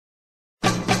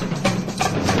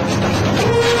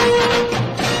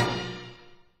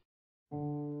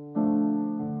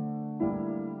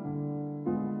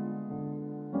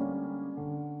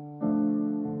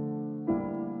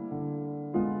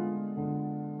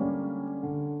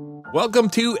Welcome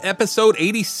to episode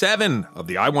 87 of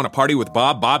the I Want to Party with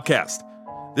Bob Bobcast.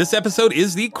 This episode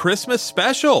is the Christmas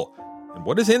special. And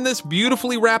what is in this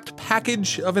beautifully wrapped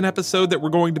package of an episode that we're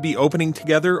going to be opening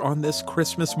together on this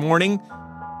Christmas morning?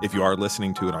 If you are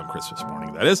listening to it on Christmas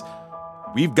morning, that is.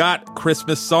 We've got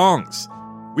Christmas songs.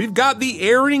 We've got the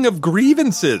airing of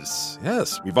grievances.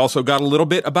 Yes, we've also got a little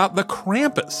bit about the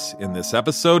Krampus in this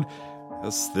episode.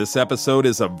 Yes, this episode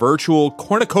is a virtual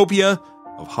cornucopia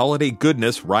of holiday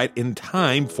goodness right in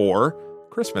time for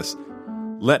Christmas.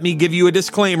 Let me give you a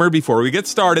disclaimer before we get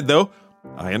started, though.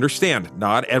 I understand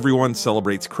not everyone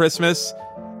celebrates Christmas,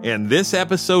 and this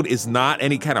episode is not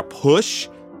any kind of push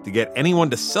to get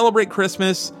anyone to celebrate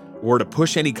Christmas or to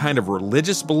push any kind of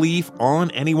religious belief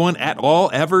on anyone at all,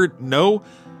 ever. No,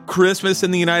 Christmas in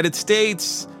the United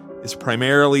States is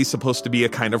primarily supposed to be a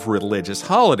kind of religious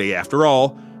holiday. After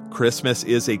all, Christmas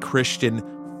is a Christian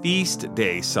feast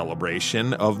day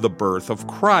celebration of the birth of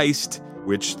Christ,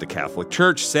 which the Catholic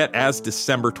Church set as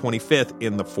December 25th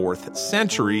in the 4th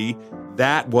century.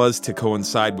 That was to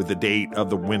coincide with the date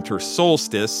of the winter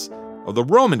solstice of the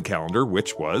Roman calendar,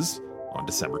 which was on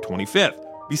December 25th.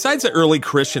 Besides the early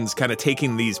Christians kind of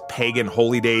taking these pagan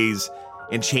holy days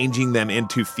and changing them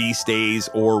into feast days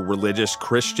or religious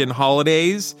Christian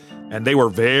holidays, and they were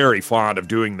very fond of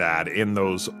doing that in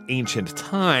those ancient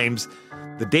times,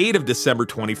 the date of December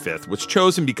 25th was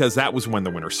chosen because that was when the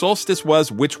winter solstice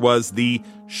was, which was the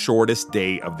shortest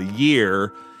day of the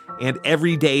year, and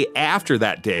every day after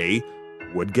that day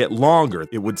would get longer.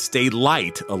 It would stay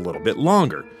light a little bit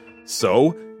longer.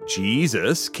 So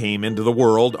Jesus came into the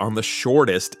world on the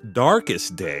shortest,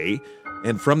 darkest day,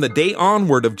 and from the day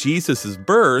onward of Jesus'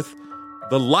 birth,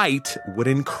 the light would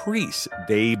increase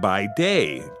day by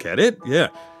day. Get it? Yeah.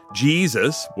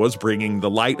 Jesus was bringing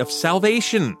the light of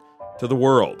salvation to the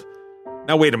world.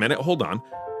 Now, wait a minute. Hold on.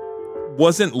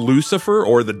 Wasn't Lucifer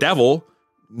or the devil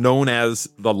known as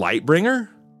the light bringer?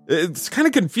 It's kind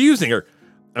of confusing.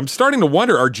 I'm starting to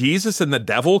wonder, are Jesus and the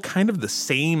devil kind of the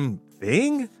same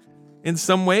thing in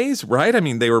some ways, right? I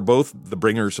mean, they were both the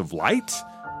bringers of light.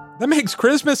 That makes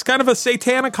Christmas kind of a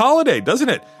satanic holiday, doesn't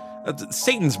it?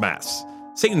 Satan's Mass.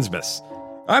 Satan's Miss.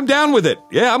 I'm down with it.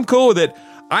 Yeah, I'm cool with it.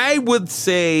 I would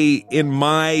say, in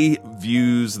my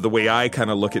views, the way I kind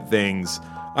of look at things,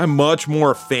 I'm much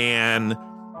more a fan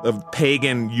of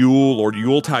pagan Yule or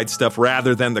Yuletide stuff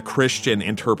rather than the Christian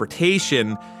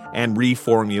interpretation and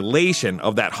reformulation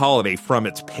of that holiday from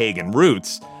its pagan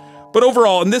roots. But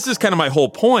overall, and this is kind of my whole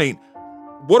point,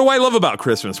 what do I love about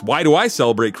Christmas? Why do I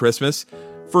celebrate Christmas?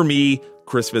 For me,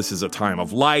 Christmas is a time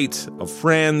of light, of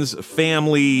friends, of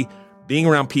family, being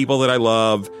around people that I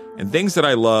love, and things that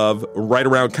I love right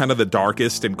around kind of the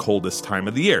darkest and coldest time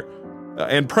of the year.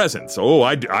 And presents. Oh,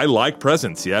 I like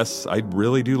presents. Yes, I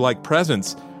really do like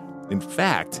presents. In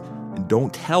fact, and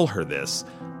don't tell her this,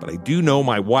 but I do know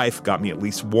my wife got me at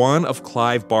least one of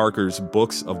Clive Barker's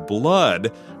Books of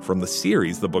Blood from the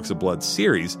series, the Books of Blood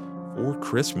series, for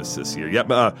Christmas this year. Yep,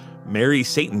 Merry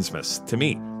Satanismus to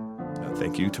me.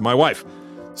 Thank you to my wife.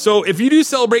 So if you do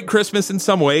celebrate Christmas in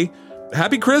some way,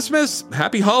 happy Christmas,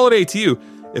 happy holiday to you.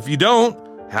 If you don't,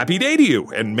 happy day to you,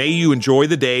 and may you enjoy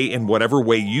the day in whatever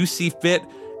way you see fit,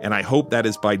 and I hope that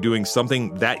is by doing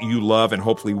something that you love and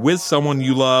hopefully with someone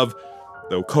you love,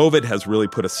 though COVID has really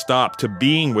put a stop to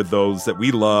being with those that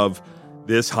we love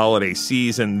this holiday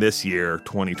season this year,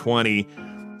 2020.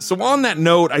 So on that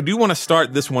note, I do want to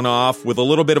start this one off with a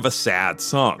little bit of a sad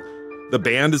song. The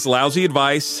band is Lousy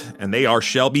Advice, and they are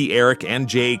Shelby, Eric, and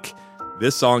Jake.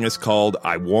 This song is called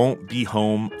I Won't Be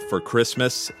Home for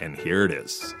Christmas, and here it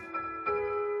is.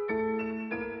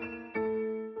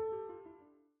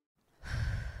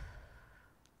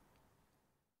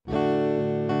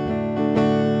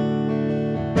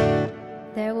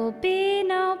 There will be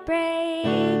no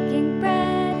breaking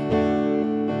bread.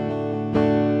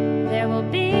 There will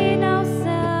be no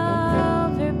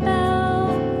silver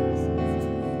bells.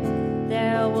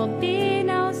 There will be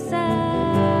no celebration.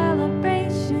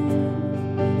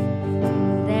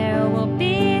 There will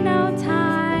be no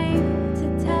time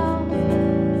to tell.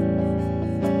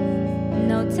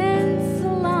 No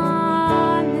tinsel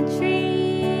on the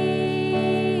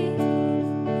tree.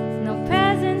 No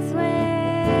presents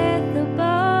with the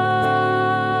bow.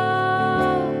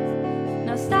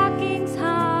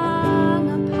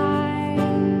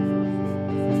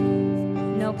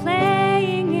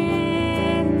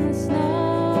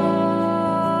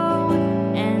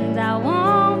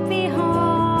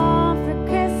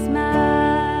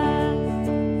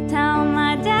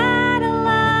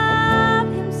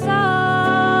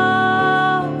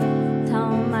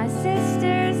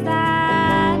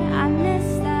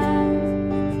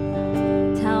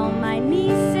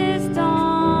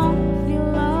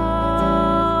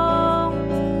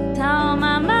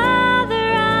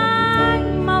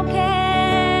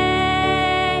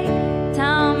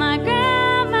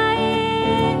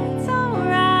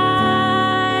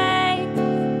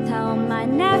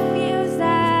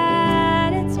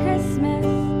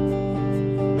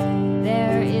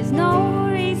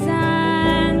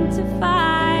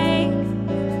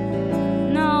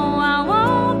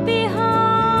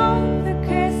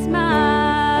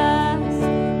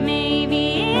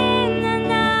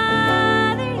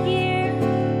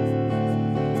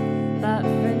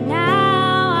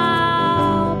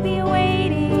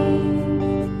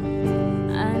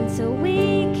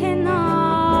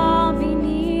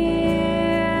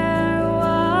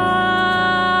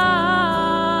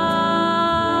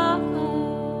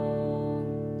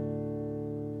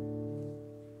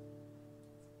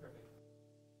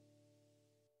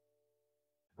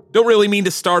 Don't really mean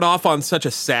to start off on such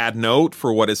a sad note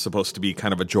for what is supposed to be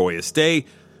kind of a joyous day,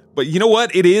 but you know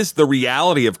what? It is the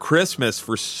reality of Christmas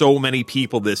for so many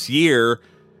people this year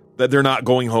that they're not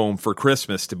going home for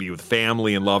Christmas to be with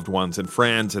family and loved ones and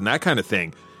friends and that kind of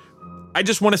thing. I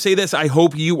just want to say this. I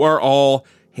hope you are all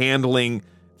handling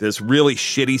this really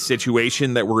shitty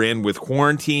situation that we're in with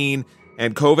quarantine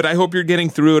and COVID. I hope you're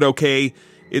getting through it okay.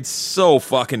 It's so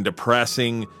fucking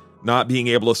depressing not being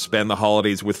able to spend the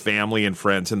holidays with family and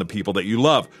friends and the people that you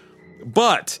love.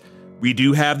 But we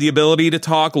do have the ability to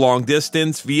talk long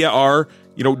distance via our,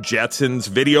 Jetsons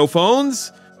video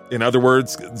phones. In other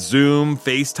words, Zoom,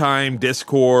 FaceTime,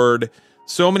 Discord,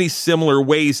 so many similar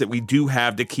ways that we do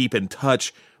have to keep in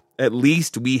touch. At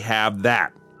least we have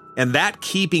that. And that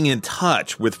keeping in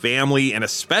touch with family and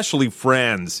especially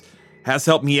friends has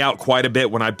helped me out quite a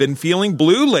bit when I've been feeling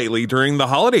blue lately during the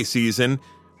holiday season.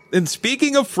 And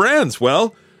speaking of friends,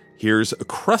 well, here's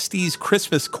Krusty's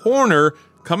Christmas Corner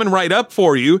coming right up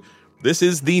for you. This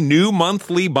is the new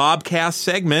monthly Bobcast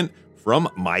segment from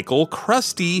Michael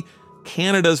Krusty,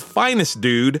 Canada's finest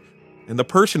dude, and the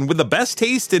person with the best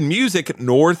taste in music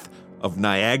north of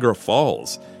Niagara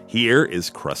Falls. Here is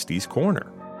Krusty's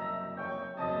Corner.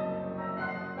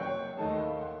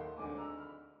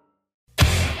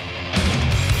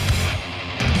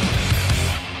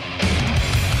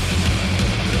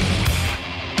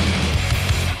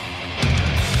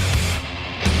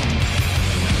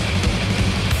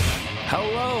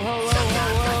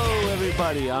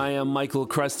 I am Michael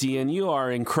Krusty, and you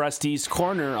are in Krusty's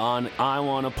Corner on I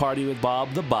Want to Party with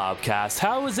Bob, the Bobcast.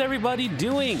 How is everybody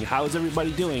doing? I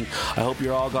hope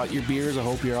you're all got your beers. I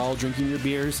hope you're all drinking your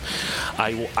beers.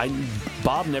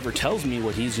 Bob never tells me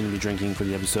what he's going to be drinking for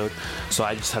the episode, so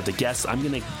I just have to guess. I'm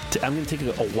going to take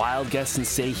a wild guess and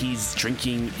say he's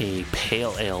drinking a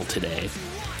pale ale today.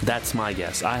 That's my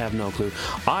guess. I have no clue.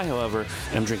 I, however,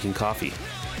 am drinking coffee.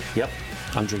 Yep,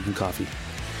 I'm drinking coffee.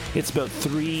 It's about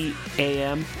 3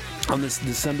 a.m. on this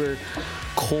December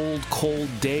cold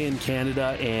day in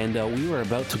Canada, and we were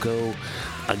about to go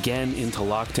again into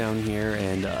lockdown here,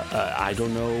 and I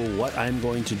don't know what I'm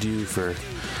going to do for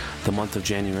the month of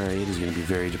January. It is going to be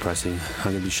very depressing. I'm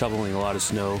going to be shoveling a lot of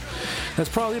snow. That's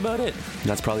probably about it.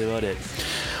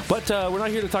 But we're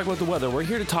not here to talk about the weather. We're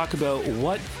here to talk about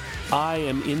what I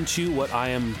am into, what I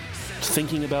am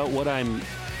thinking about, what I'm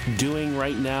doing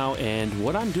right now. And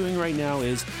what I'm doing right now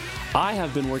is I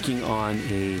have been working on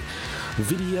a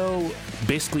video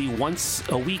basically once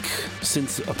a week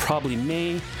since probably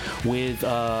May with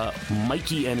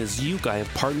Mikey and his uke. I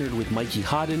have partnered with Mikey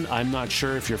Hodden. I'm not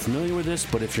sure if you're familiar with this,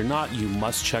 but if you're not, you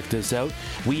must check this out.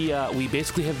 We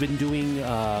basically have been doing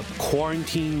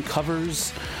quarantine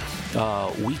covers,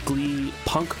 weekly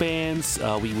punk bands.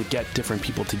 We would get different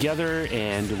people together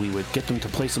and we would get them to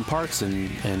play some parts, and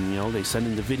they send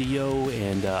in the video,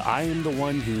 and I am the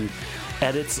one who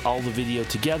edits all the video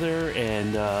together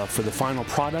and for the final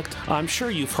product. I'm sure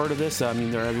you've heard of this. I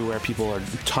mean, they're everywhere.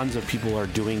 Tons of people are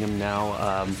doing them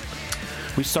now.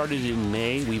 We started in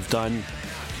May. We've done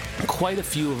quite a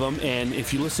few of them, and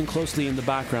if you listen closely in the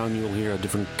background, you'll hear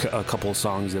a couple of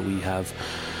songs that we have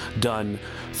done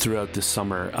throughout this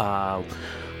summer.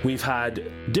 We've had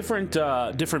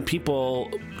different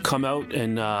people come out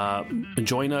and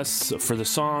join us for the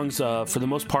songs. For the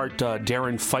most part,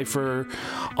 Darren Pfeiffer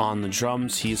on the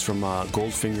drums. He's from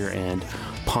Goldfinger and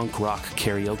Punk Rock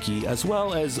Karaoke, as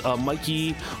well as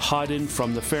Mikey Hodden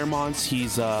from the Fairmonts.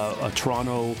 He's a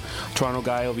Toronto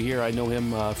guy over here. I know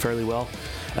him fairly well.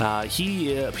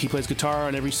 He plays guitar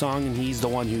on every song, and he's the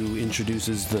one who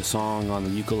introduces the song on the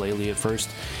ukulele at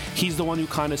first. He's the one who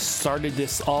kind of started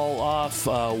this all off.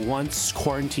 Once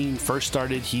quarantine first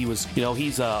started,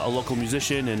 he's a local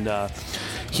musician, and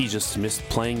he just missed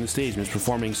playing the stage, missed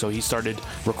performing, so he started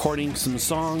recording some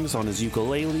songs on his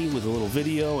ukulele with a little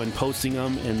video and posting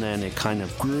them, and then it kind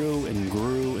of grew and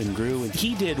grew and grew, and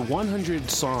he did 100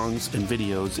 songs and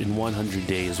videos in 100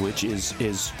 days, which is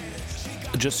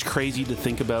just crazy to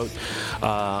think about.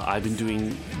 I've been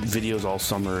doing videos all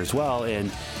summer as well,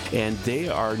 and they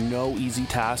are no easy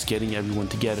task, getting everyone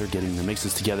together, getting the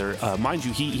mixes together. Mind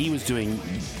you, he was doing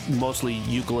mostly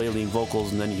ukulele and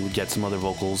vocals, and then he would get some other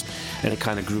vocals, and it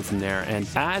kind of grew from there. And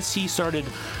as he started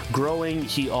growing,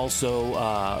 he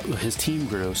also his team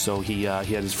grew. So he had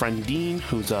his friend Dean,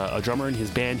 who's a drummer in his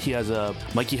band.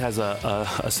 Mikey has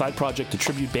a side project, a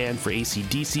tribute band for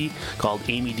AC/DC called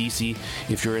Amy DC.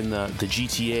 If you're in the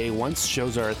GTA, once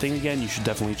shows are a thing again, you should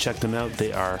definitely check them out.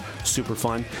 They are super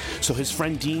fun. So his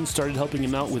friend Dean started helping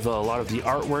him out with a lot of the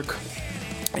artwork.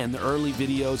 and the early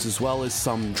videos, as well as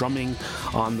some drumming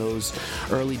on those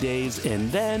early days.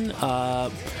 And then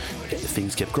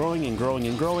things kept growing and growing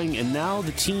and growing, and now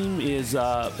the team is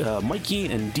Mikey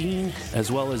and Dean,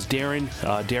 as well as Darren.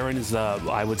 Darren is,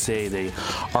 I would say, the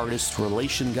artist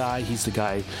relation guy. He's the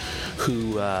guy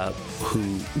who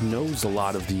knows a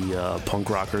lot of the punk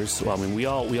rockers. Well, I mean, we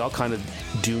all kind of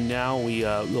do now.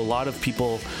 A lot of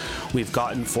people we've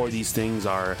gotten for these things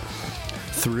are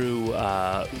through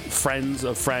friends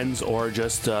of friends, or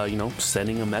just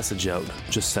sending a message out.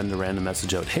 Just send a random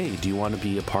message out. Hey, do you want to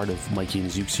be a part of Mikey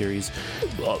and Zook series?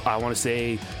 I want to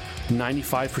say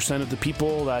 95% of the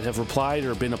people that have replied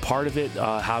or been a part of it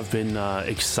have been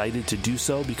excited to do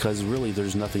so, because really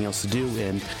there's nothing else to do.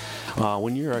 And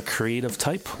when you're a creative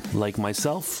type like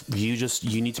myself,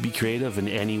 you need to be creative in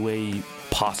any way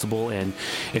possible. And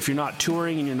if you're not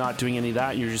touring and you're not doing any of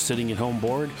that, you're just sitting at home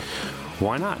bored,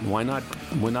 why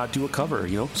not do a cover,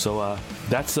 So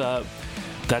that's how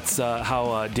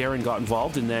Darren got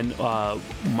involved. And then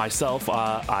myself,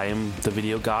 I am the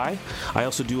video guy. I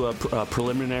also do a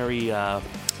preliminary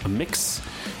mix.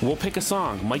 We'll pick a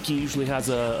song. Mikey usually has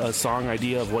a song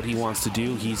idea of what he wants to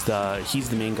do. He's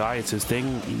the main guy. It's his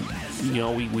thing.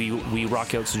 We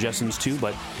rock out suggestions too,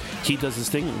 but he does his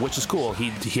thing, which is cool.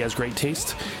 He has great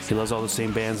taste. He loves all the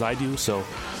same bands I do, so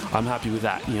I'm happy with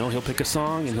that. He'll pick a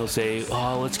song and he'll say,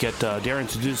 let's get Darren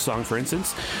to do the song, for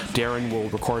instance. Darren will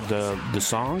record the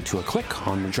song to a click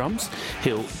on the drums.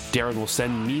 Darren will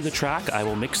send me the track. I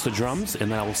will mix the drums,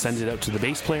 and then I will send it out to the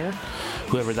bass player,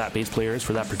 whoever that bass player is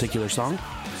for that particular song.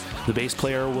 The bass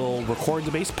player will record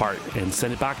the bass part and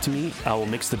send it back to me. I will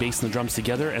mix the bass and the drums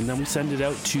together, and then we send it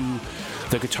out to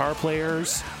the guitar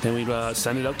players. Then we'd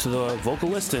send it out to the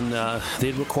vocalist, and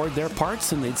they'd record their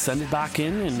parts, and they'd send it back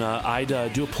in, and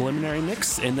I'd do a preliminary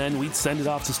mix, and then we'd send it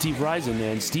off to Steve Risen.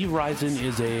 And Steve Risen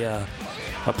is a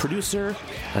producer,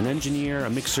 an engineer, a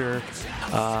mixer.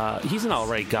 He's an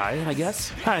alright guy, I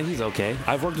guess. He's okay.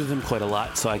 I've worked with him quite a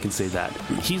lot, so I can say that.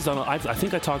 He's done. I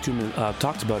think I talked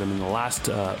about him in the last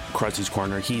Krusty's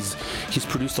Corner. He's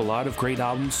produced a lot of great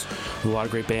albums, a lot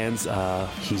of great bands.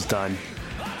 He's done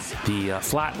the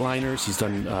Flatliners, he's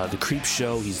done the Creep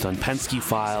Show, he's done Penske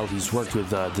File, he's worked with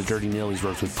the Dirty Nil, he's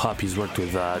worked with Pup, he's worked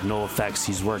with NoFX,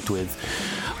 he's worked with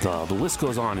the list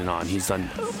goes on and on. He's done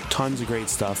tons of great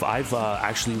stuff. I've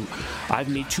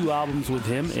made 2 albums with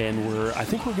him, and I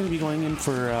think we're going to be going in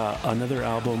for another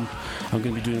album. I'm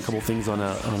going to be doing a couple things on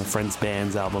a friend's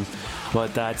band's album,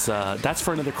 but that's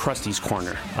for another Krusty's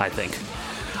Corner, I think.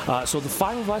 So the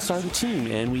 5 of us are the team,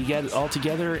 and we get it all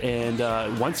together, and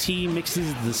once he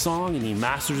mixes the song and he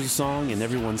masters the song and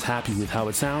everyone's happy with how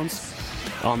it sounds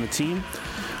on the team,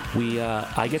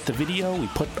 I get the video, we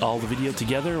put all the video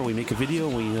together, we make a video,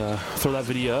 and we throw that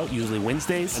video out, usually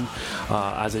Wednesdays. And,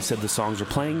 as I said, the songs are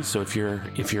playing, so if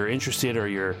you're interested or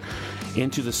you're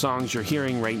into the songs you're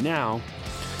hearing right now,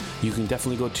 you can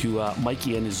definitely go to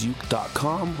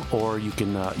mikeyandhisyuke.com, or you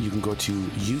can go to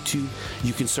YouTube.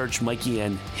 You can search Mikey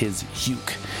and His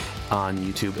Uke on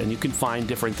YouTube, and you can find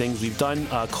different things. We've done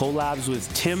collabs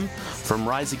with Tim from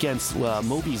Rise Against.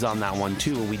 Moby's on that one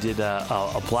too. We did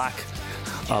a Black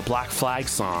Flag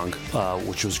song,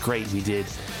 which was great. We did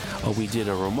a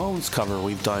Ramones cover.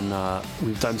 We've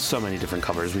done so many different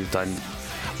covers. We've done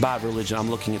Bad Religion.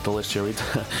 I'm looking at the list here.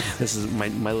 This is my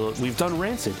little. We've done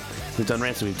Rancid. We've done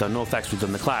NoFX. We've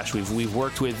done The Clash. We've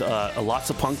worked with lots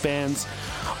of punk bands,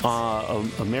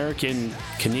 American,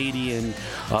 Canadian,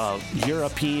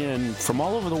 European, from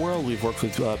all over the world. We've worked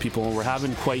with people, and we're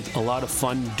having quite a lot of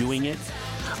fun doing it.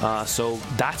 So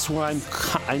that's what I'm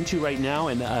into right now,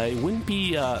 and it wouldn't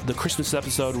be the Christmas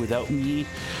episode without me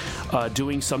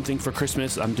doing something for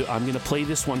Christmas. I'm going to play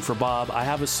this one for Bob. I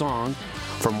have a song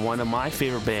from one of my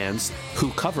favorite bands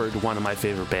who covered one of my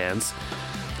favorite bands,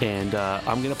 and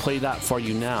I'm going to play that for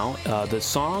you now. The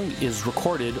song is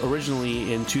recorded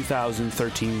originally in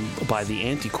 2013 by the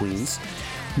Anti-Queens.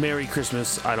 Merry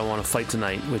Christmas, I Don't Want to Fight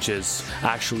Tonight, which is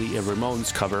actually a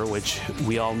Ramones cover, which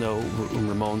we all know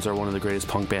Ramones are one of the greatest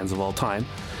punk bands of all time.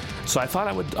 So I thought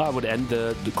I would end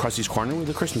the Krusty's Corner with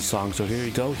a Christmas song. So here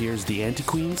you go. Here's the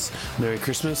Anti-Queens. Merry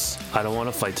Christmas, I Don't Want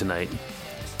to Fight Tonight.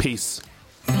 Peace.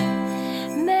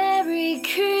 Merry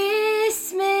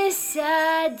Christmas,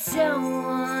 I don't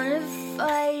want to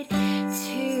fight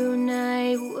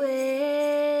tonight with.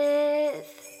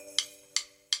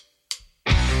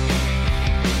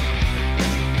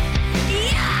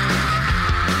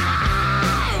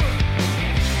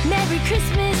 Merry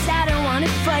Christmas, I don't want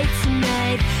to fight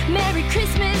tonight. Merry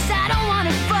Christmas, I don't want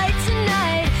to fight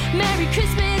tonight. Merry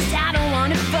Christmas, I don't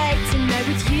want to fight tonight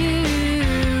with you.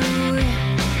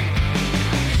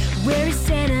 Where is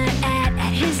Santa at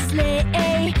his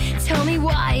sleigh?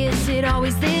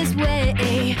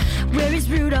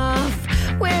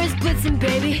 dancing,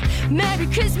 baby. Merry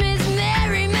Christmas,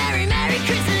 Merry, Merry, Merry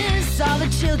Christmas. All the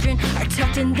children are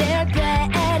tucked in their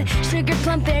bed. Sugar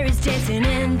plum fairies dancing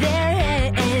in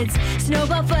their heads.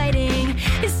 Snowball fighting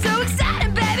is so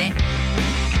exciting, baby.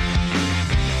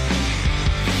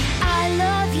 I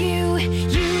love you,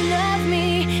 you love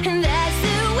me, and that's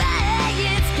the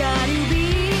way it's gotta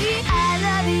be. I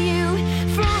love you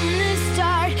from the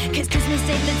start, 'cause Christmas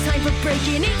ain't the time for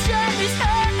breaking each other's hearts.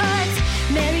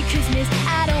 Merry Christmas,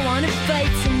 I don't wanna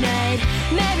fight tonight.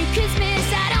 Merry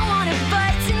Christmas, I don't wanna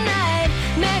fight tonight.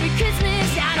 Merry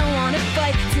Christmas, I don't wanna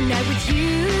fight tonight with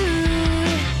you.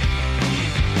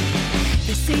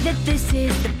 They say that this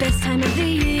is the best time of the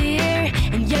year,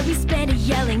 and yet we spend it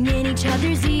yelling in each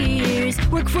other's ears.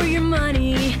 Work for your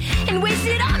money and waste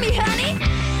it on me, honey.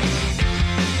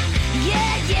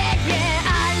 Yeah, yeah, yeah,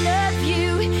 I love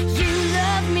you, you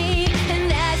love me, and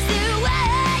that's the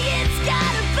way it's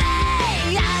gotta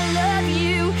be. I love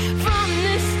you from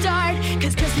the start,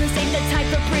 'cause Christmas ain't the time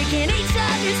for breaking each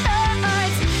other's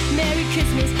hearts. Merry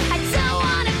Christmas, I don't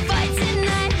wanna fight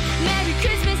tonight. Merry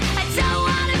Christmas, I don't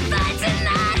wanna fight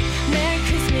tonight. Merry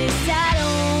Christmas, I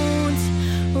don't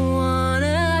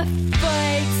wanna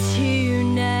fight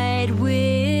tonight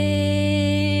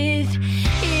with you.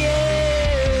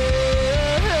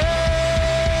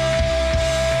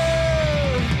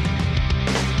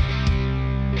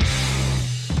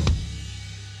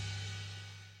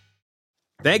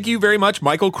 Thank you very much,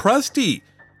 Michael Krusty.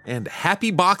 And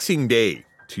happy Boxing Day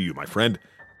to you, my friend.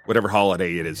 Whatever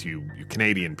holiday it is you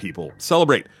Canadian people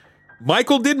celebrate.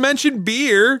 Michael did mention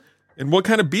beer and what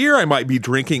kind of beer I might be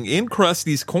drinking in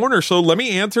Krusty's Corner. So let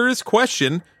me answer his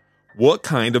question. What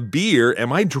kind of beer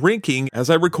am I drinking as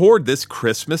I record this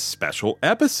Christmas special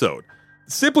episode?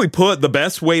 Simply put, the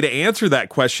best way to answer that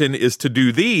question is to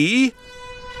do the...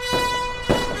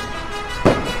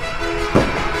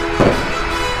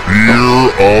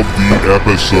 Beer of the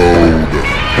episode.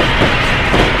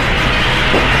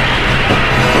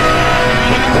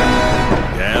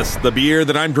 Yes, the beer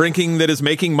that I'm drinking that is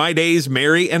making my days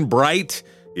merry and bright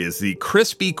is the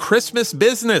Crispy Christmas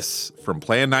Business from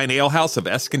Plan 9 Ale House of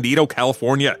Escondido,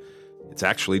 California. It's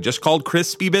actually just called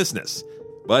Crispy Business,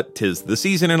 but 'tis the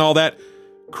season and all that.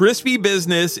 Crispy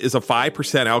Business is a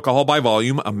 5% alcohol by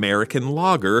volume American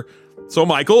lager. So,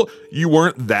 Michael, you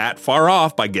weren't that far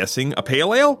off by guessing a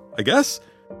pale ale, I guess?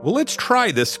 Well, let's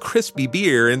try this crispy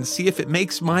beer and see if it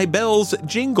makes my bells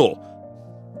jingle.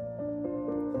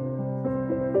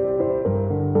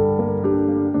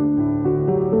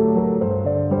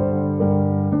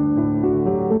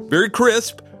 Very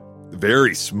crisp,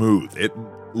 very smooth. It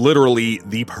literally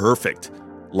the perfect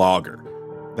lager.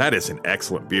 That is an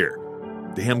excellent beer.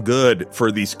 Damn good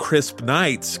for these crisp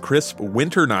nights, crisp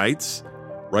winter nights,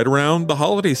 right around the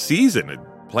holiday season.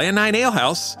 Plan 9 Ale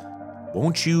House,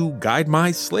 won't you guide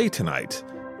my sleigh tonight?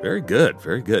 Very good,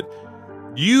 very good.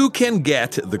 You can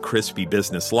get the Crispy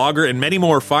Business Lager and many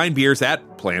more fine beers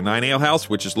at Plan 9 Ale House,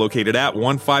 which is located at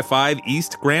 155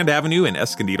 East Grand Avenue in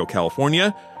Escondido,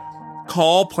 California.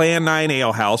 Call Plan 9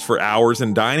 Ale House for hours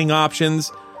and dining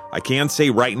options. I can say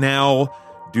right now,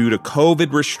 due to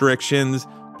COVID restrictions,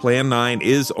 Plan 9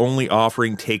 is only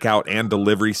offering takeout and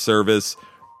delivery service.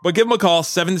 But give them a call,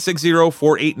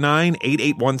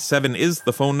 760-489-8817 is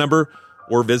the phone number,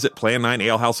 or visit Plan 9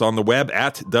 Ale House on the web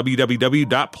at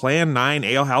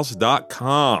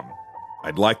www.plan9alehouse.com.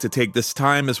 I'd like to take this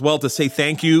time as well to say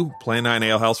thank you, Plan 9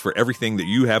 Ale House, for everything that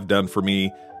you have done for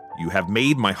me. You have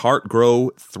made my heart grow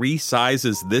 3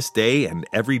 sizes this day and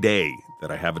every day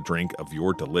that I have a drink of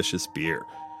your delicious beer.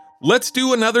 Let's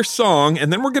do another song,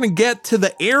 and then we're going to get to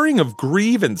the airing of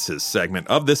grievances segment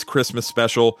of this Christmas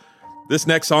special. This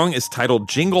next song is titled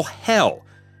Jingle Hell,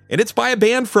 and it's by a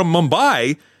band from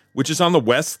Mumbai, which is on the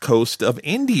west coast of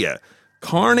India.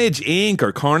 Carnage Inc.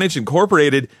 or Carnage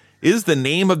Incorporated is the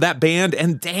name of that band,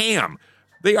 and damn,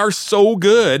 they are so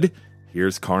good.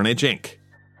 Here's Carnage Inc.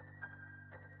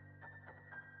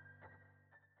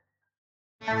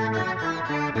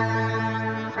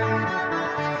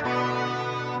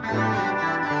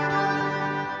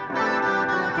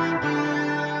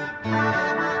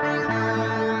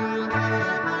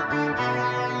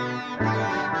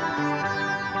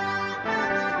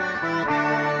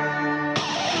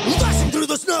 Dashing through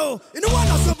the snow in a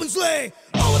one-horse open sleigh,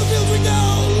 over the fields we go,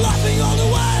 laughing all the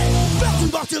way. Bells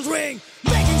and boxes ring,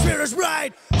 making spirits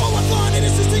bright. Oh, what fun it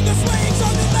is to sing a sleighing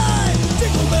song tonight!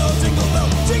 Jingle bell,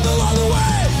 jingle all the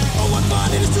way. Oh, what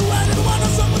fun it is to ride in a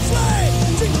one-horse open sleigh.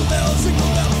 Jingle bell, jingle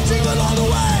all the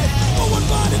way. Oh, what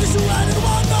fun it is to ride in a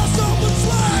one-horse open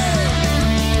sleigh.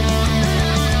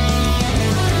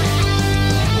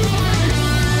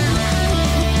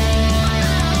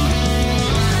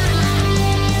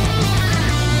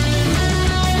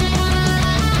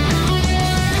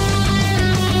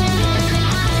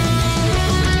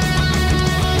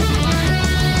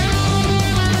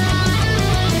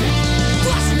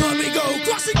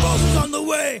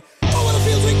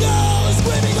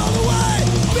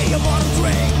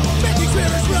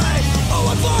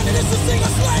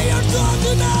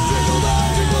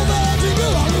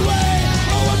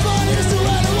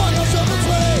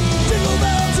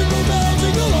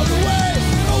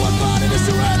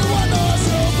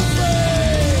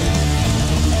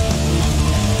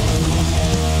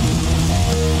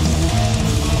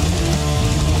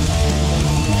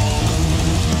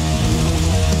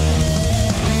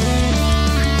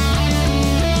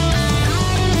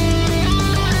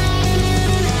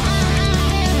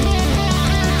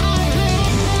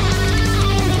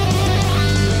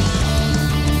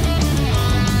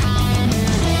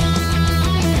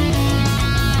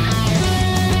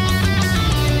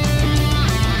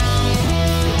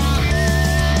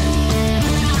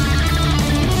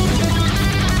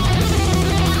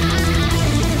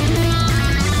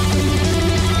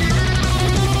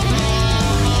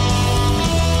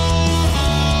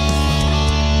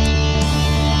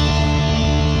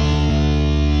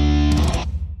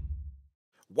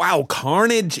 Wow,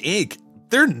 Carnage Inc.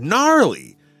 They're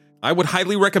gnarly. I would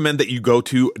highly recommend that you go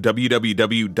to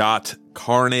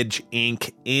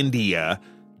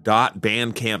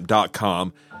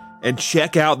www.carnageincindia.bandcamp.com and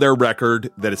check out their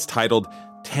record that is titled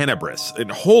Tenebris.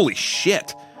 And holy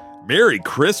shit, Merry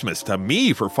Christmas to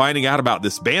me for finding out about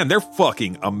this band. They're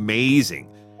fucking amazing.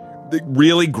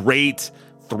 Really great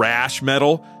thrash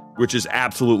metal, which is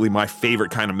absolutely my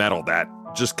favorite kind of metal, that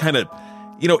just kind of,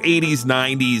 80s,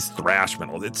 90s thrash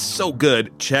metal. It's so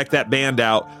good. Check that band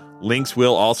out. Links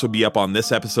will also be up on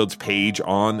this episode's page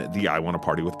on the I Want to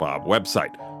Party with Bob website.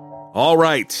 All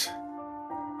right.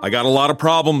 I got a lot of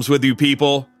problems with you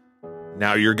people.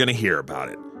 Now you're going to hear about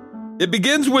it. It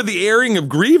begins with the airing of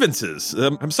grievances.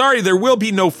 I'm sorry, there will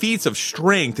be no feats of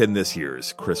strength in this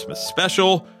year's Christmas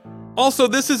special. Also,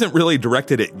 this isn't really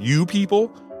directed at you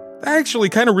people. I actually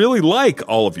kind of really like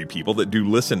all of you people that do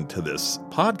listen to this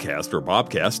podcast or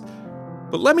Bobcast.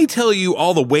 But let me tell you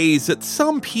all the ways that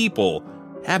some people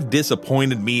have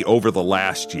disappointed me over the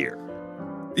last year.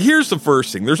 Here's the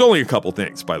first thing. There's only a couple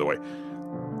things, by the way.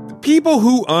 People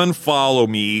who unfollow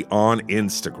me on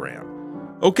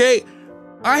Instagram. Okay,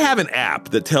 I have an app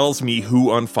that tells me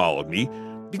who unfollowed me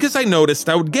because I noticed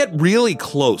I would get really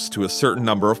close to a certain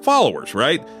number of followers,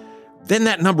 right? Then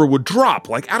that number would drop,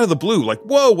 like out of the blue, like,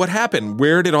 whoa, what happened?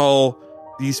 Where did all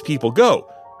these people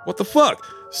go? What the fuck?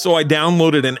 So I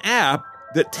downloaded an app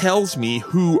that tells me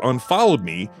who unfollowed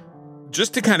me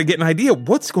just to kind of get an idea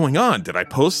what's going on. Did I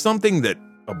post something that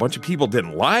a bunch of people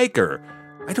didn't like? Or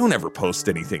I don't ever post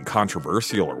anything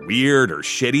controversial or weird or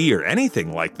shitty or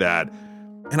anything like that.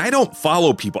 And I don't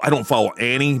follow people. I don't follow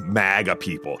any MAGA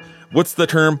people. What's the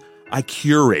term? I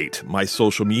curate my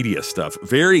social media stuff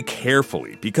very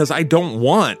carefully because I don't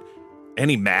want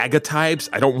any MAGA types.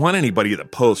 I don't want anybody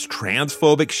that posts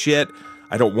transphobic shit.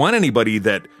 I don't want anybody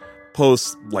that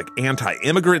posts like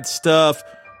anti-immigrant stuff,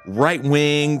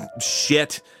 right-wing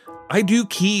shit. I do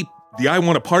keep the I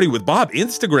Want to Party with Bob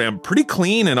Instagram pretty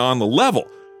clean and on the level.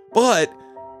 But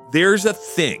there's a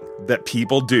thing that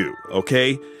people do,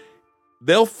 okay?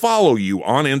 They'll follow you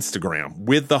on Instagram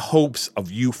with the hopes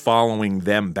of you following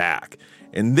them back.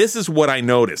 And this is what I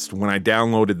noticed when I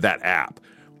downloaded that app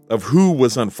of who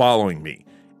was unfollowing me.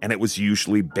 And it was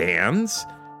usually bands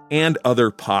and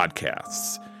other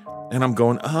podcasts. And I'm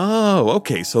going, oh,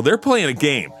 okay, so they're playing a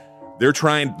game.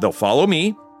 They'll follow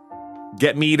me,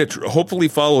 get me to hopefully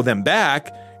follow them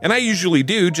back. And I usually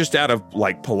do just out of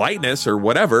like politeness or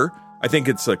whatever. I think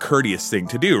it's a courteous thing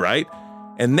to do, right?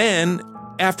 And then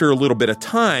after a little bit of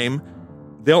time,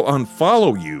 they'll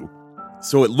unfollow you.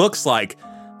 So it looks like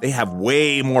they have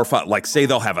way more, like say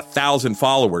they'll have 1,000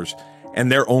 followers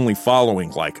and they're only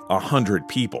following like 100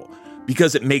 people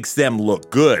because it makes them look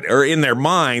good or in their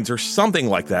minds or something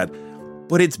like that.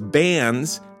 But it's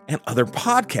bands and other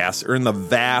podcasts are in the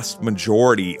vast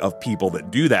majority of people that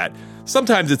do that.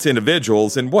 Sometimes it's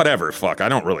individuals and whatever, fuck, I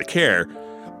don't really care.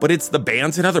 But it's the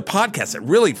bands and other podcasts that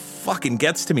really fucking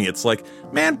gets to me. It's like,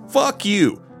 man, fuck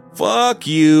you. Fuck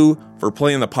you for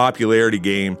playing the popularity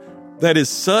game. That is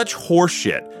such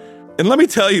horseshit. And let me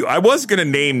tell you, I was going to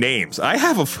name names.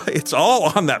 It's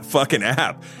all on that fucking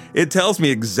app. It tells me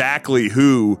exactly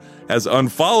who has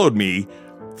unfollowed me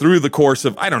through the course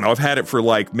of, I don't know, I've had it for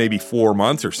like maybe 4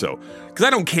 months or so. Because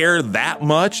I don't care that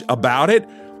much about it.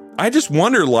 I just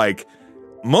wonder, like,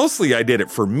 mostly I did it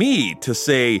for me to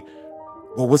say,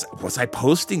 well, was I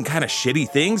posting kind of shitty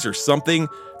things or something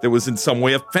that was in some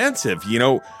way offensive?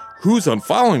 Who's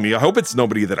unfollowing me? I hope it's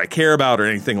nobody that I care about or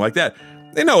anything like that.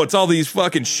 They know it's all these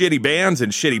fucking shitty bands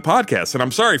and shitty podcasts. And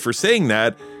I'm sorry for saying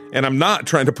that. And I'm not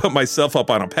trying to put myself up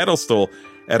on a pedestal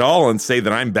at all and say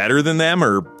that I'm better than them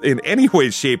or in any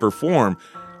way, shape, or form.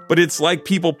 But it's like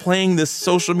people playing this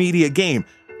social media game.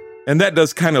 And that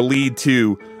does kind of lead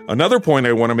to another point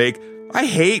I want to make. I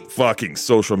hate fucking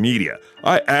social media.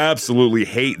 I absolutely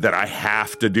hate that I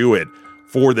have to do it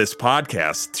for this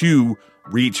podcast to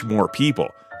reach more people.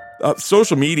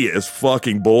 Social media is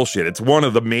fucking bullshit. It's one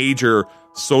of the major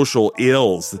social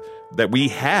ills that we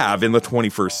have in the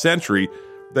 21st century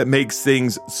that makes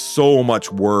things so much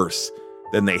worse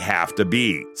than they have to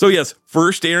be. So yes,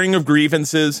 first airing of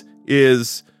grievances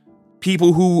is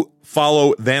people who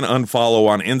follow then unfollow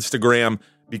on Instagram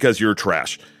because you're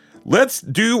trash. Let's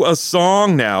do a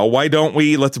song now. Why don't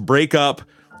we? Let's break up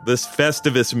this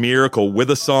Festivus miracle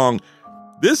with a song.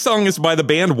 This song is by the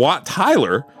band Wat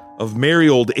Tyler of merry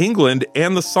old England,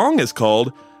 and the song is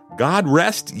called God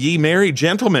Rest Ye Merry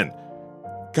Gentlemen.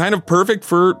 Kind of perfect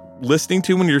for listening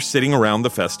to when you're sitting around the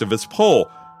Festivus pole.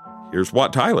 Here's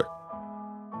Wat Tyler.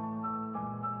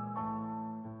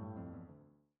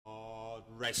 God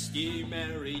Rest ye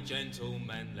merry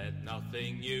gentlemen, let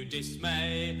nothing you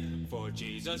dismay, for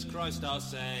Jesus Christ our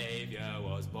Saviour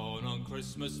was born on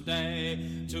Christmas Day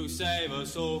to save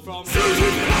us all from sin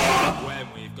when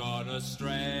we've gone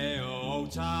astray. Oh,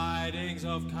 tidings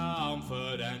of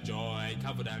comfort and joy,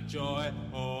 comfort and joy.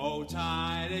 Oh,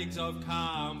 tidings of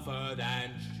comfort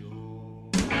and joy.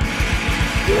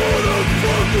 What a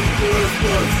fucking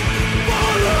Christmas!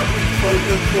 What a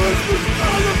fucking Christmas!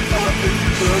 What a fucking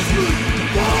Christmas!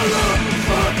 What a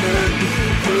fucking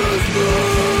Christmas!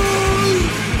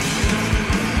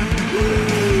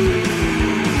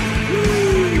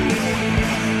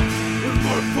 Where's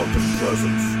my fucking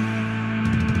presents?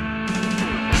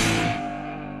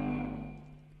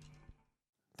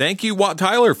 Thank you, Wat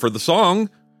Tyler, for the song.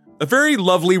 A very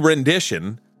lovely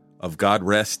rendition of God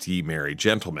Rest Ye Merry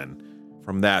Gentlemen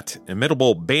from that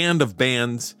imitable band of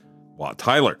bands, Wat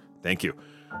Tyler. Thank you.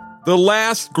 The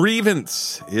last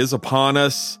grievance is upon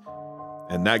us,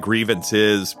 and that grievance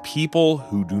is people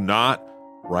who do not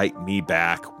write me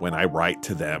back when I write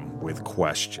to them with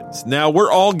questions. Now,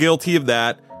 we're all guilty of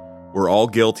that. We're all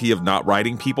guilty of not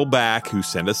writing people back who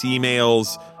send us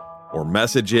emails or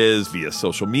messages via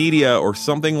social media or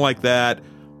something like that.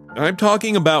 I'm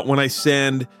talking about when I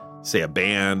send, say, a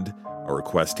band a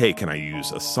request, hey, can I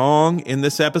use a song in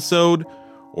this episode?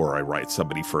 Or I write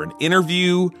somebody for an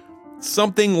interview,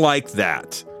 something like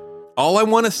that. All I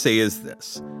want to say is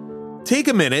this. Take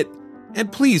a minute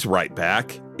and please write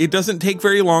back. It doesn't take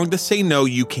very long to say, no,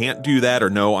 you can't do that, or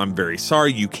no, I'm very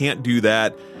sorry, you can't do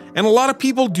that. And a lot of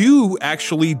people do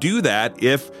actually do that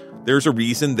if there's a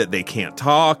reason that they can't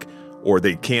talk or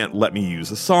they can't let me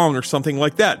use a song or something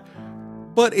like that.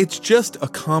 But it's just a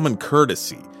common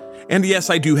courtesy. And yes,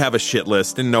 I do have a shit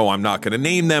list, and no, I'm not going to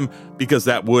name them because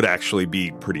that would actually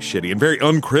be pretty shitty and very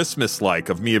un-Christmas-like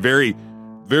of me, very,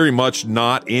 very much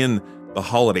not in the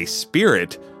holiday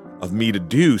spirit of me to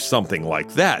do something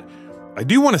like that. I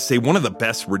do want to say one of the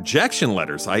best rejection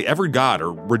letters I ever got,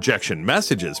 or rejection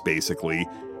messages, basically,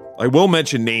 I will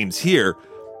mention names here,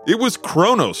 it was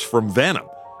Kronos from Venom,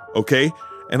 okay?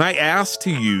 And I asked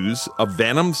to use a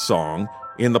Venom song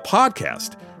in the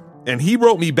podcast. And he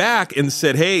wrote me back and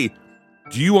said, hey,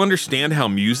 do you understand how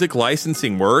music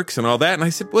licensing works and all that? And I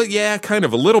said, well, yeah, kind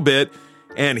of a little bit.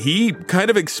 And he kind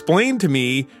of explained to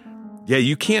me, yeah,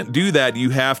 you can't do that.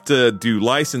 You have to do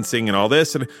licensing and all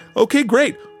this. And okay,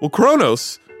 great. Well,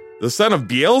 Kronos, the son of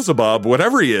Beelzebub,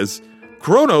 whatever he is,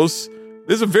 Kronos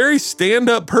is a very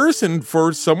stand-up person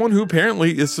for someone who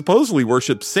apparently is supposedly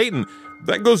worships Satan.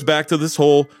 That goes back to this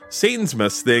whole Satan's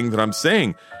mess thing that I'm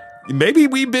saying. Maybe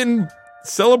we've been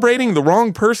celebrating the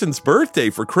wrong person's birthday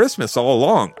for Christmas all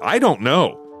along. I don't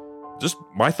know. Just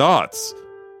my thoughts.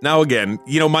 Now again,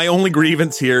 my only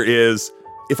grievance here is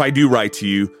if I do write to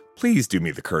you, please do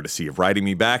me the courtesy of writing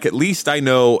me back. At least I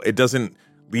know it doesn't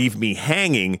leave me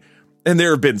hanging. And there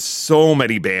have been so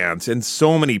many bands and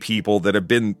so many people that have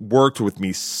been worked with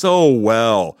me so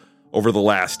well over the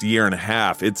last year and a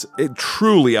half. It's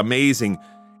truly amazing.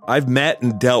 I've met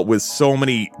and dealt with so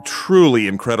many truly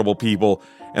incredible people,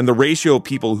 and the ratio of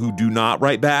people who do not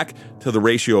write back to the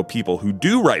ratio of people who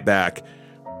do write back,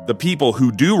 the people who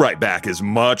do write back is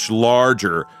much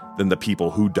larger than the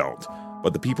people who don't.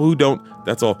 But the people who don't,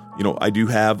 that's all. I do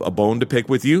have a bone to pick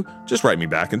with you. Just write me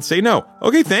back and say no.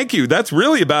 Okay, thank you. That's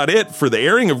really about it for the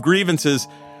airing of grievances.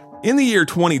 In the year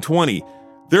 2020,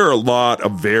 there are a lot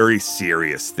of very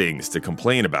serious things to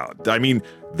complain about. I mean,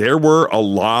 there were a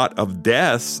lot of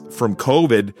deaths from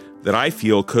COVID that I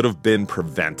feel could have been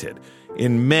prevented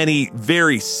in many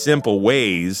very simple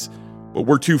ways, but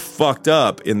we're too fucked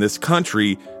up in this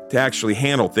country to actually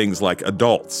handle things like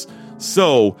adults.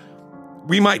 So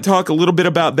we might talk a little bit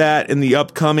about that in the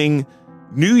upcoming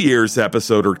New Year's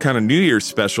episode, or kind of New Year's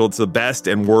special. It's the best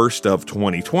and worst of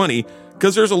 2020,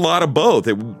 because there's a lot of both.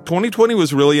 2020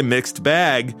 was really a mixed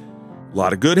bag. A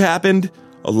lot of good happened.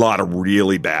 A lot of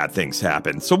really bad things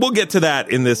happened. So we'll get to that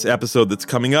in this episode that's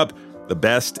coming up, the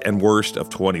best and worst of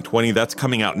 2020. That's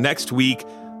coming out next week,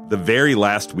 the very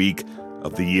last week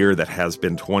of the year that has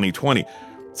been 2020.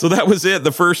 So that was it,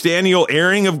 the first annual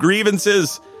airing of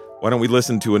grievances. Why don't we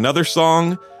listen to another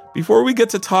song before we get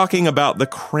to talking about the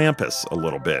Krampus a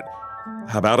little bit?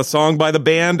 How about a song by the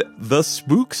band The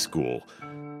Spook School?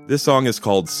 This song is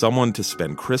called Someone to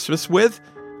Spend Christmas With.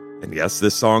 And yes,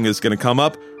 this song is going to come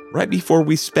up right before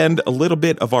we spend a little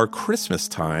bit of our Christmas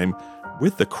time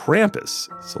with the Krampus.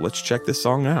 So let's check this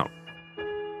song out.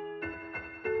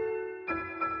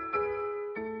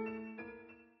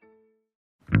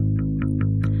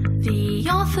 The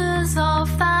authors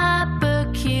of that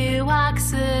book you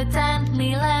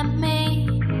accidentally lent me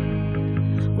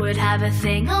would have a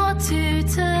thing or two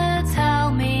to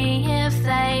tell me if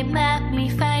they met me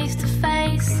face to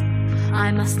face.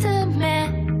 I must admit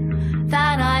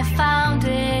that I found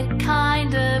it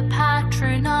kind of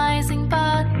patronizing,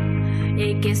 but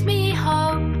it gives me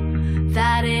hope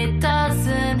that it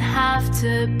doesn't have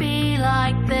to be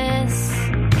like this.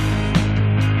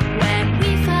 When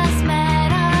we first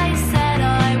met, I said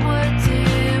I would do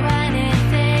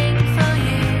anything for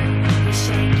you. You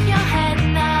shake your head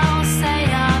now, say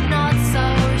I'm not so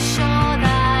sure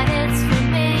that it's for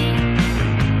me.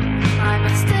 I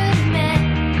must admit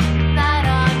that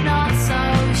I'm not so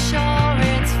sure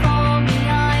it's for me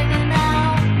either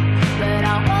now. But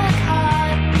I'll work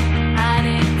hard, and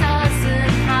it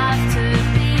doesn't have to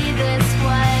be this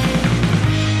way.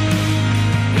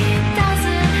 It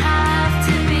doesn't have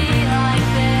to be like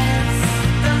this.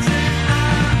 Doesn't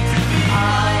have to be.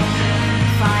 I'll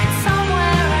find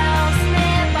somewhere else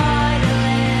nearby to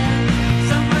live.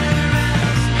 Somewhere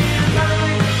else nearby to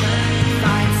live.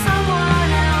 Find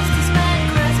someone else to spend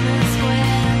Christmas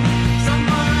with.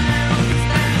 Someone else to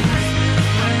spend Christmas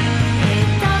with. It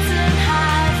doesn't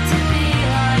have to be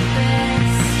like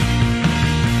this.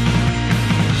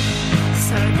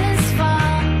 So this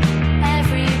far,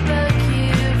 every book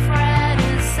you've read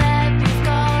has said we've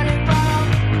got it wrong.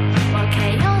 Well,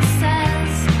 chaos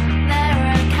says there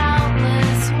are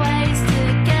countless ways to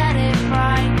get it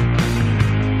right.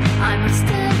 I must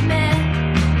admit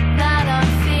that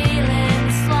I'm feeling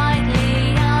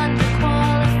slightly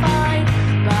underqualified,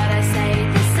 but I say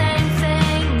the same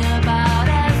thing about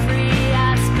every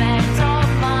aspect of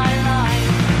my life.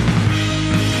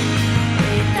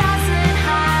 It doesn't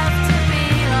have to be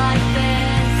like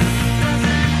this.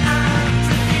 Doesn't have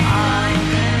to be. I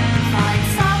can find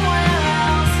somewhere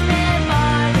else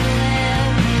nearby to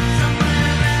live.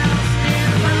 Somewhere else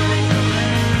nearby to live.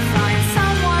 Find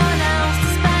someone else to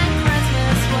spend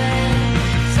Christmas with.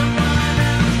 Someone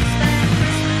else to spend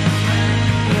Christmas with.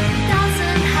 It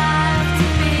doesn't have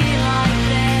to be like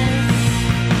this.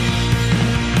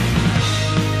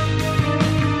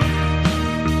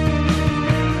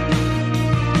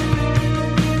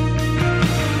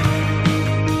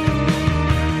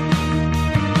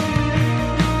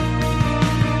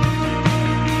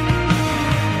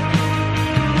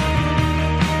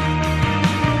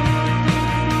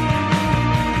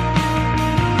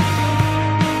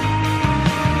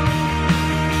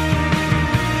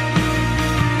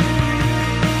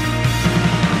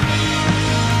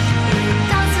 It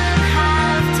doesn't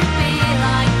have to be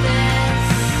like this.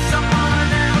 Someone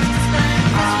else to spend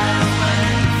Christmas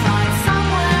with. Find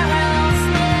somewhere else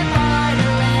nearby to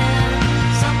live.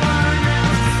 Someone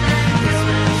else to spend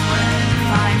Christmas with.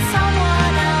 Find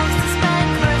someone else to spend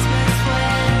Christmas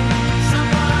with.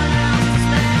 Someone else to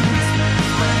spend Christmas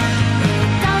with. It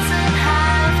doesn't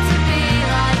have to be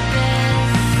like this.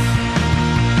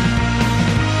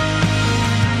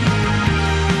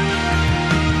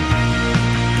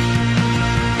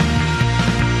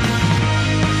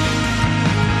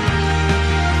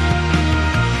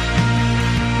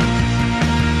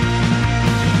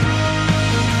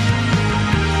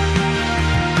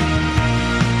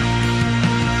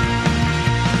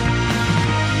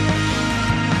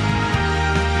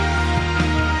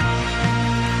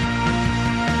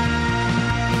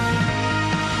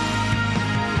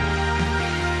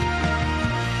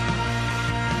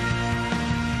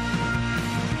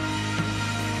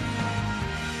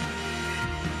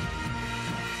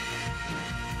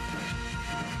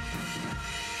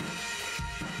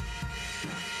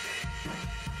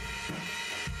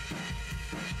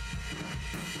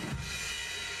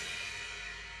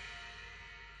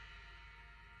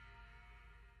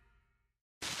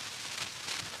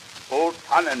 O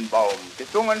Tannenbaum,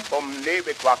 gesungen vom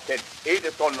Nebequartett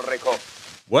Edison Rekord.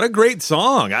 What a great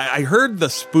song. I heard The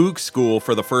Spook School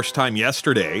for the first time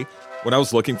yesterday when I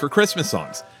was looking for Christmas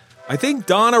songs. I think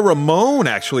Donna Ramone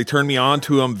actually turned me on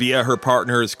to him via her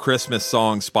partner's Christmas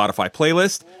song Spotify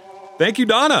playlist. Thank you,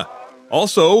 Donna.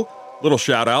 Also, little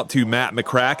shout out to Matt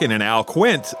McCracken and Al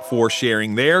Quint for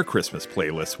sharing their Christmas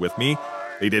playlist with me.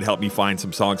 They did help me find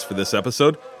some songs for this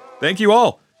episode. Thank you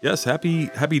all. Yes, happy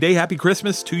day, happy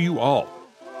Christmas to you all.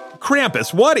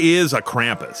 Krampus. What is a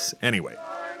Krampus? Anyway,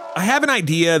 I have an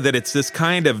idea that it's this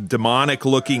kind of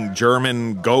demonic-looking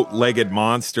German goat-legged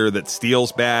monster that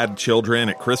steals bad children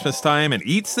at Christmas time and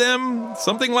eats them,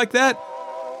 something like that.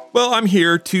 Well, I'm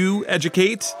here to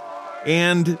educate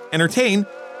and entertain,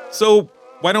 so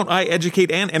why don't I educate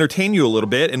and entertain you a little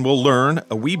bit, and we'll learn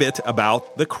a wee bit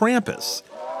about the Krampus.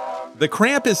 The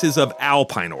Krampus is of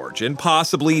Alpine origin,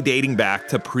 possibly dating back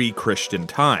to pre-Christian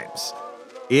times.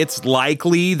 It's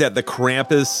likely that the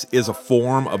Krampus is a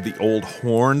form of the old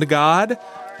horned god,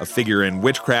 a figure in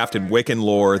witchcraft and Wiccan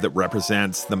lore that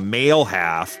represents the male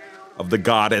half of the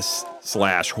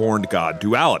goddess/horned god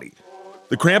duality.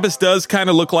 The Krampus does kind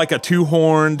of look like a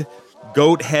two-horned,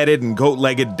 goat-headed and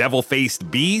goat-legged devil-faced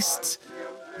beast.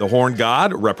 The horned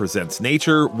god represents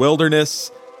nature, wilderness,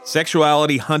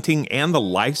 sexuality, hunting, and the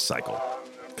life cycle.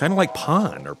 Kind of like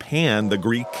Pan, the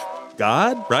Greek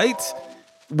god, right?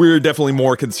 We're definitely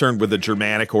more concerned with the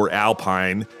Germanic or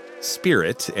Alpine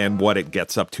spirit and what it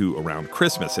gets up to around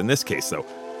Christmas in this case, though.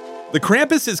 The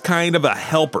Krampus is kind of a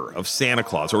helper of Santa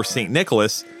Claus or St.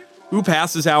 Nicholas, who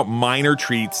passes out minor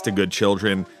treats to good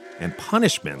children and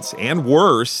punishments, and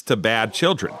worse, to bad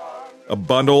children. A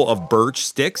bundle of birch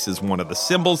sticks is one of the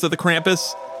symbols of the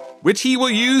Krampus, which he will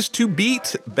use to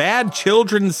beat bad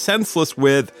children senseless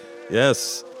with.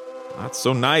 Yes, not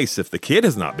so nice if the kid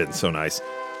has not been so nice.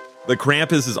 The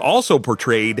Krampus is also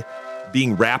portrayed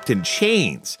being wrapped in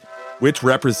chains, which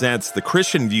represents the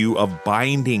Christian view of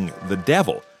binding the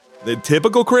devil. The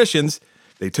typical Christians,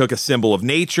 they took a symbol of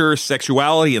nature,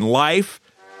 sexuality, and life,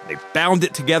 they bound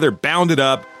it together, bound it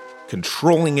up,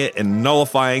 controlling it and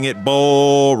nullifying it.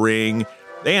 Boring.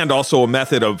 And also a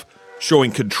method of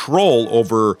showing control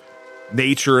over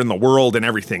nature and the world and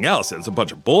everything else. It's a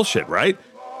bunch of bullshit, right?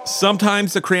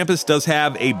 Sometimes the Krampus does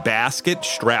have a basket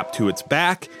strapped to its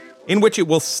back in which it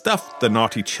will stuff the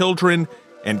naughty children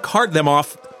and cart them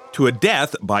off to a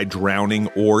death by drowning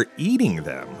or eating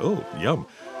them. Oh, yum.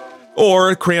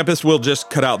 Or Krampus will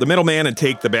just cut out the middleman and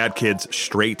take the bad kids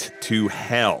straight to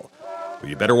hell.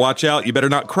 Well, you better watch out. You better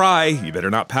not cry. You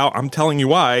better not pout. I'm telling you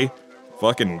why.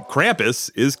 Fucking Krampus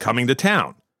is coming to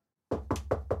town.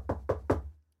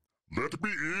 Let me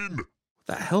in. What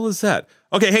the hell is that?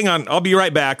 Okay, hang on. I'll be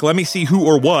right back. Let me see who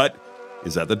or what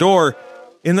is at the door.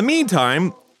 In the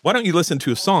meantime, why don't you listen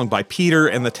to a song by Peter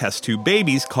and the Test Tube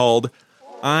Babies called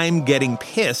I'm Getting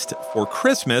Pissed for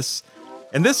Christmas.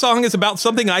 And this song is about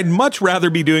something I'd much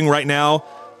rather be doing right now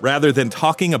rather than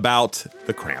talking about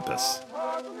the Krampus.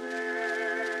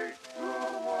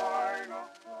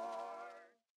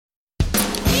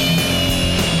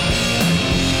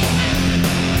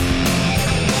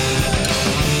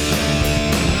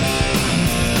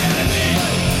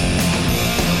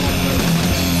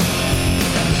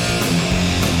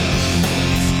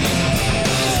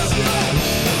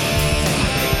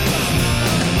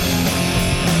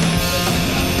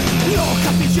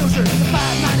 Children, the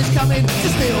bad man is coming to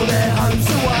steal their homes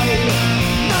away.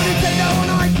 No Nintendo or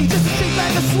Nike, just a cheap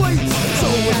bag of sweets. It's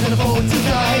all we can afford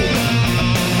today.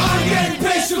 I'm getting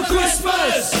pissed for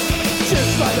Christmas,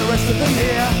 just like the rest of the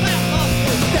year.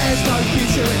 There's no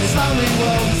future in this lonely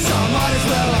world, so I might as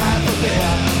well have a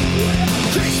beer.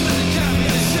 Christmas is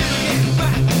coming, the shit getting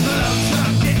back. The love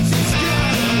truck gets its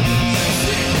gun.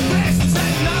 Shit, the best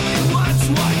and lovely ones.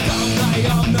 Why don't they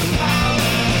on the pound?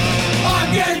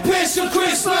 I'm getting pissed for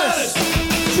Christmas,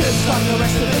 just like the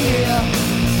rest of the year.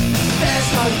 There's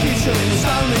no future in this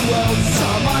lonely world, so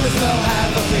I might as well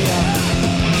have a beer.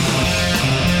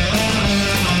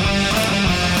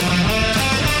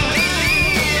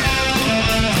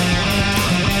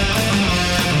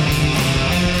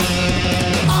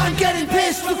 I'm getting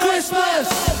pissed for Christmas,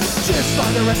 just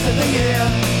like the rest of the year.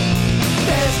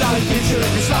 There's no future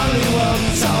in this lonely world,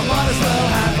 so I might as well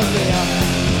have a beer.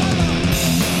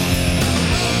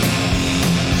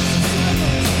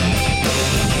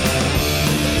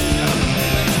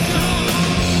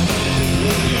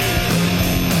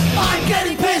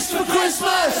 Getting pissed for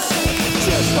Christmas,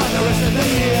 just like the rest of the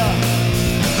year.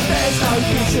 There's no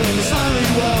future in this lonely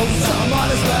world, so I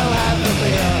might as well have a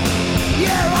beer.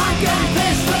 Yeah, I'm getting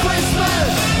pissed for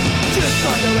Christmas, just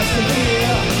like the rest of the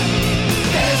year.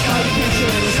 There's no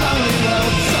future in this lonely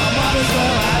world, so I might as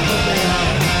well have a beer.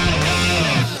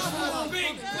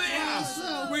 Big beer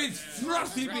with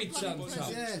frothy bits on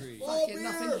top. Yeah, fucking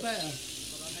nothing better.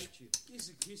 Here's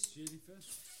a kiss, Jennifer.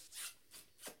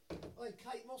 Oh,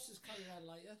 Kate Moss is coming around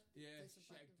later.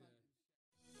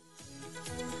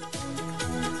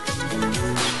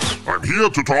 I'm here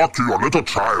to talk to your little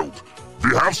child. We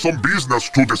have some business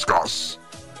to discuss.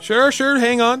 Sure,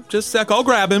 hang on. Just a sec, I'll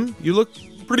grab him. You look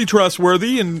pretty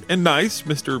trustworthy and nice,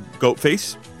 Mr.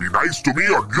 Goatface. Be nice to me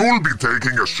or you'll be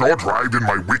taking a short ride in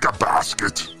my wicker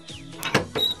basket.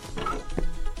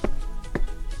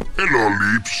 Hello,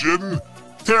 Liebchen.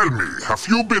 Tell me, have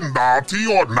you been naughty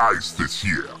or nice this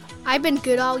year? I've been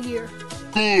good all year.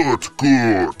 Good.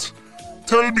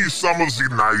 Tell me some of the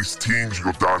nice things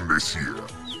you've done this year.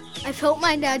 I've helped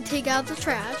my dad take out the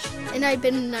trash, and I've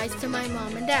been nice to my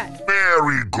mom and dad.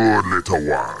 Very good, little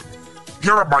one.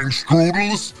 Here are mine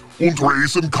strudels und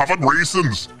raisin-covered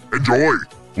raisins. Enjoy.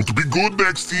 Und be good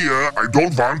next year. I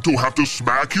don't want to have to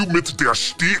smack you mit der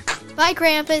Stick. Bye,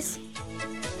 Krampus.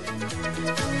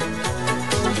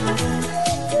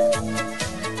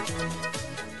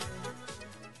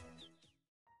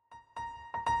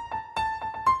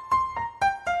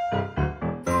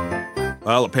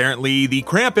 Well, apparently the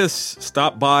Krampus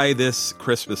stopped by this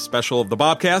Christmas special of the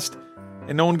Bobcast,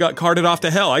 and no one got carted off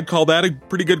to hell. I'd call that a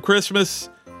pretty good Christmas.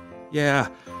 Yeah.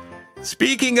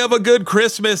 Speaking of a good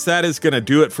Christmas, that is going to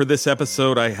do it for this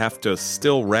episode. I have to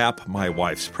still wrap my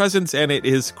wife's presents, and it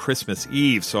is Christmas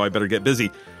Eve, so I better get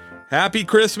busy. Happy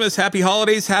Christmas, happy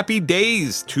holidays, happy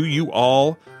days to you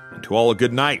all, and to all a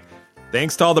good night.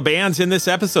 Thanks to all the bands in this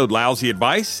episode: Lousy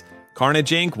Advice, Carnage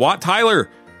Inc., Watt Tyler,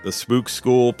 The Spook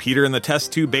School, Peter and the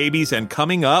Test Tube Babies, and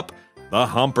coming up, The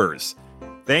Humpers.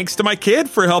 Thanks to my kid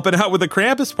for helping out with the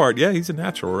Krampus part. Yeah, he's a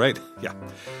natural, right? Yeah.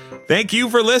 Thank you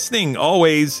for listening.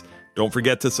 Always, don't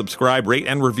forget to subscribe, rate,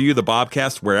 and review the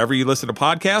Bobcast wherever you listen to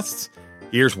podcasts.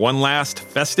 Here's one last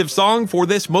festive song for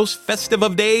this most festive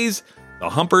of days: The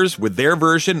Humpers with their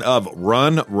version of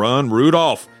Run, Run,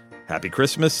 Rudolph. Happy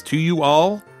Christmas to you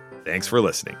all. Thanks for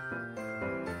listening.